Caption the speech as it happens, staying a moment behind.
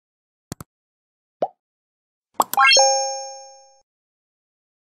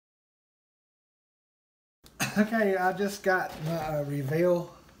Okay, I just got my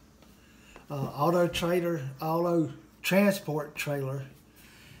Revell auto transport trailer,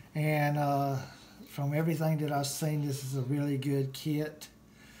 and from everything that I've seen, this is a really good kit.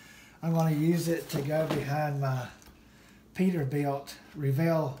 I'm going to use it to go behind my Peterbilt,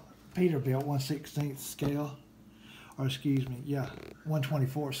 Revell Peterbilt 1/16 scale, or excuse me, yeah,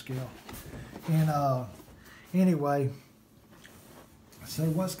 1/24 scale. And anyway, so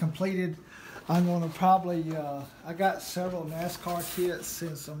once completed, I'm going to probably, I got several NASCAR kits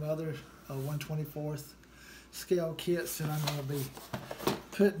and some other 1/24th scale kits that I'm going to be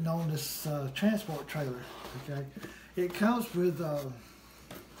putting on this transport trailer. Okay, it comes with a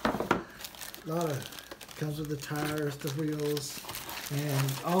lot of, comes with the tires, the wheels,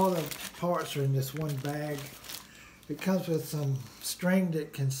 and all the parts are in this one bag. It comes with some string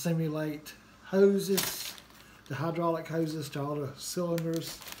that can simulate hoses, the hydraulic hoses to all the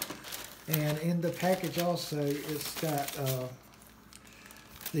cylinders. And in the package also, it's got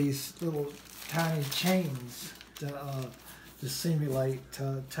these little tiny chains to simulate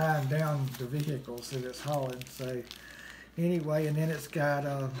tying down the vehicles that it's hauling. So anyway, and then it's got,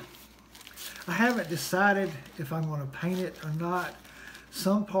 I haven't decided if I'm going to paint it or not.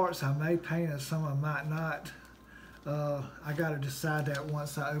 Some parts I may paint and some I might not. I got to decide that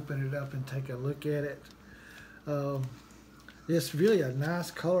once I open it up and take a look at it. It's really a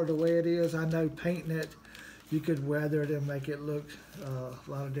nice color the way it is. I know painting it, you could weather it and make it look a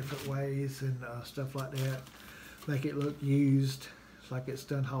lot of different ways and stuff like that. Make it look used. It's like it's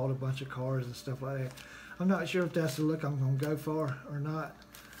done hauled a bunch of cars and stuff like that. I'm not sure if that's the look I'm going to go for or not.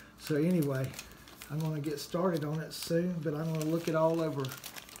 So anyway, I'm going to get started on it soon, but I'm going to look it all over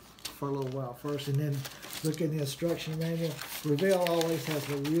for a little while first and then look in the instruction manual. Revell always has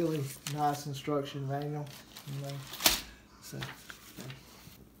a really nice instruction manual. You know. So, okay.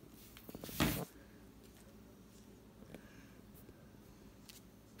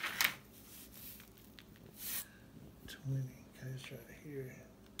 20 goes right here.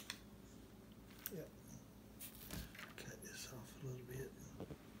 Yep. Cut this off a little bit.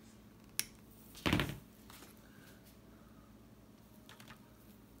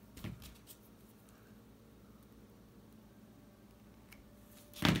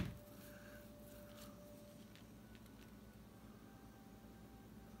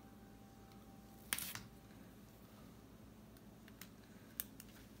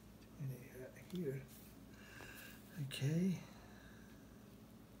 Here. Okay.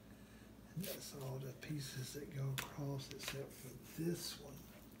 And that's all the pieces that go across except for this one.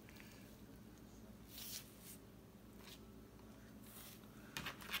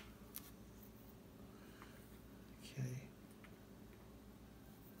 Okay.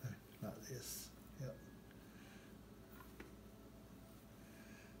 No, not this. Yep.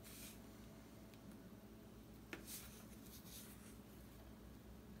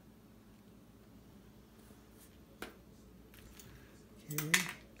 Okay.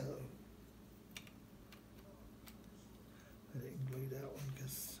 Uh-oh. I didn't glue that one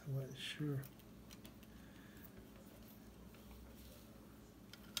because I wasn't sure.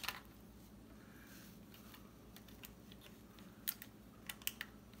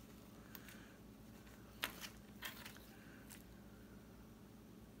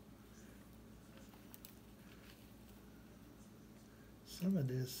 Some of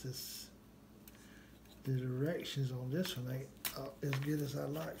this is, the directions on this one ain't as good as I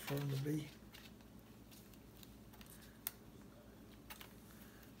like for them to be.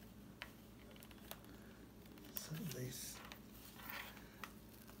 Some of these.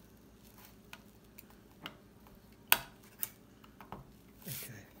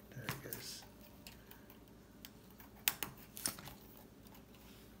 Okay, there it goes.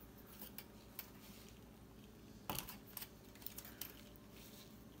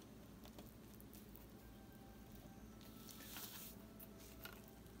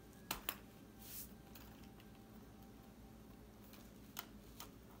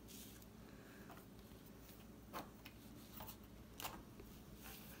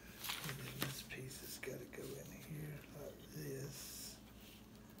 Got to go in here like this.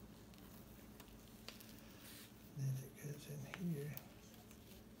 Then it goes in here.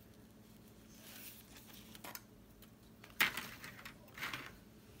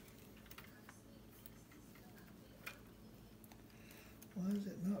 Why is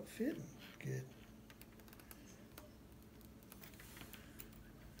it not fitting good?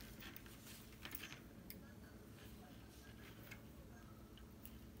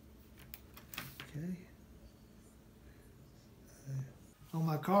 Okay. On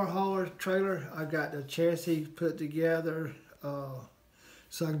my car hauler trailer, I got the chassis put together,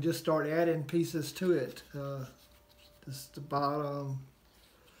 So I can just start adding pieces to it. This is the bottom.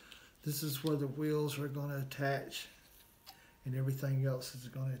 This is where the wheels are going to attach, and everything else is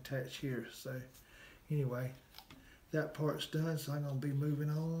going to attach here. So anyway, that part's done, so I'm going to be moving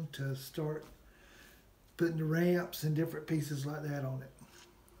on to start putting the ramps and different pieces like that on it.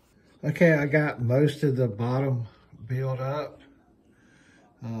 Okay, I got most of the bottom built up.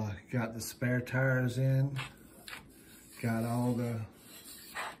 Got the spare tires in. Got all the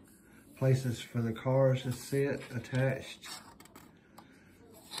places for the cars to sit attached.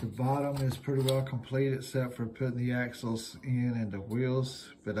 The bottom is pretty well complete except for putting the axles in and the wheels,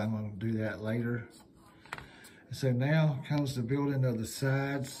 but I'm going to do that later. So now comes the building of the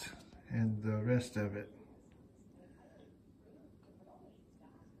sides and the rest of it.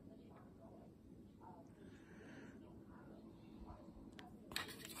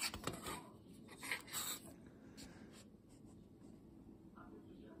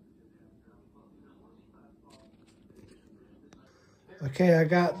 Okay, I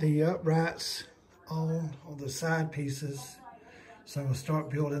got the uprights on the side pieces, so I'm going to start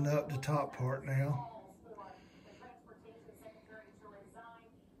building up the top part now.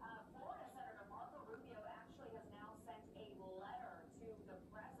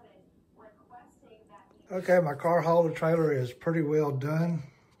 Okay, my car hauler trailer is pretty well done,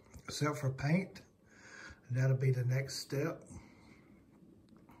 except for paint. And that'll be the next step.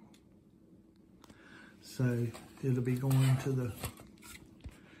 So it'll be going to the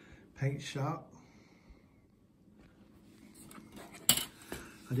paint shop.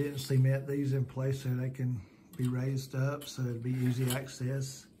 I didn't cement these in place so they can be raised up, so it'll be easy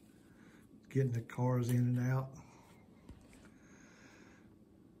access, getting the cars in and out.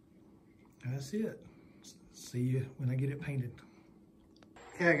 That's it. See you when I get it painted.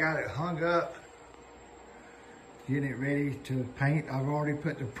 Okay, I got it hung up, getting it ready to paint. I've already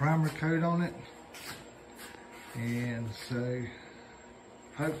put the primer coat on it, and so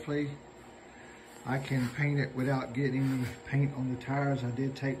hopefully I can paint it without getting any paint on the tires. I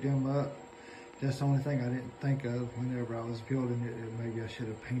did take them up. That's the only thing I didn't think of whenever I was building it. Maybe I should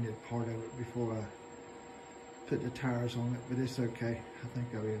have painted part of it before I put the tires on it, but it's okay. I think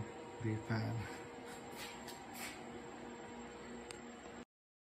I will be fine.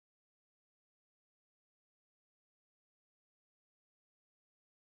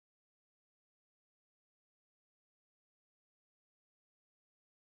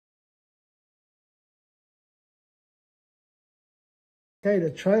 Okay,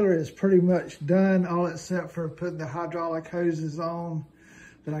 the trailer is pretty much done, all except for putting the hydraulic hoses on.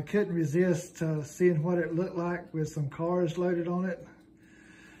 But I couldn't resist seeing what it looked like with some cars loaded on it.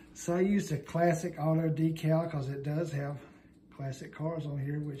 So I used a classic auto decal because it does have classic cars on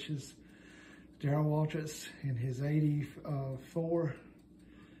here, which is Darrell Waltrip's in his 84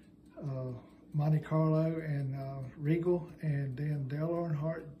 Monte Carlo and Regal, and then Dale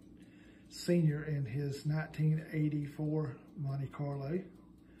Earnhardt Sr. in his 1984 Monte Carlo,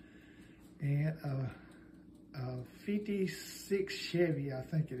 and a 56 Chevy, I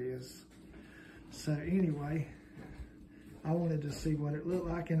think it is. So anyway, I wanted to see what it looked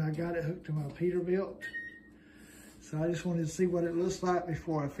like, and I got it hooked to my Peterbilt. So I just wanted to see what it looks like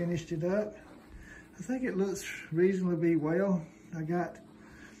before I finished it up. I think it looks reasonably well. I got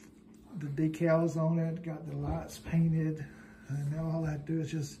the decals on it, got the lights painted, and now all I do is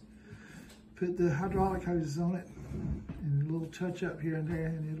just put the hydraulic hoses on it and a little touch up here and there,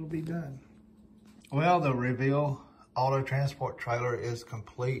 and it'll be done. Well, the Revell auto transport trailer is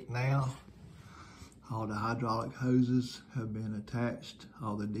complete now. All the hydraulic hoses have been attached,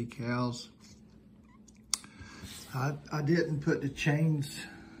 all the decals. I didn't put the chains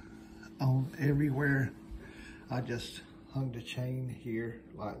on everywhere. I just hung the chain here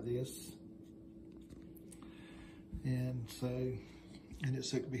like this. And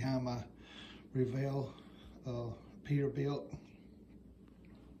it's hooked behind my Revell Peterbilt.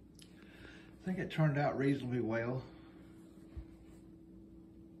 I think it turned out reasonably well.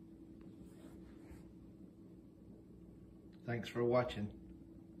 Thanks for watching.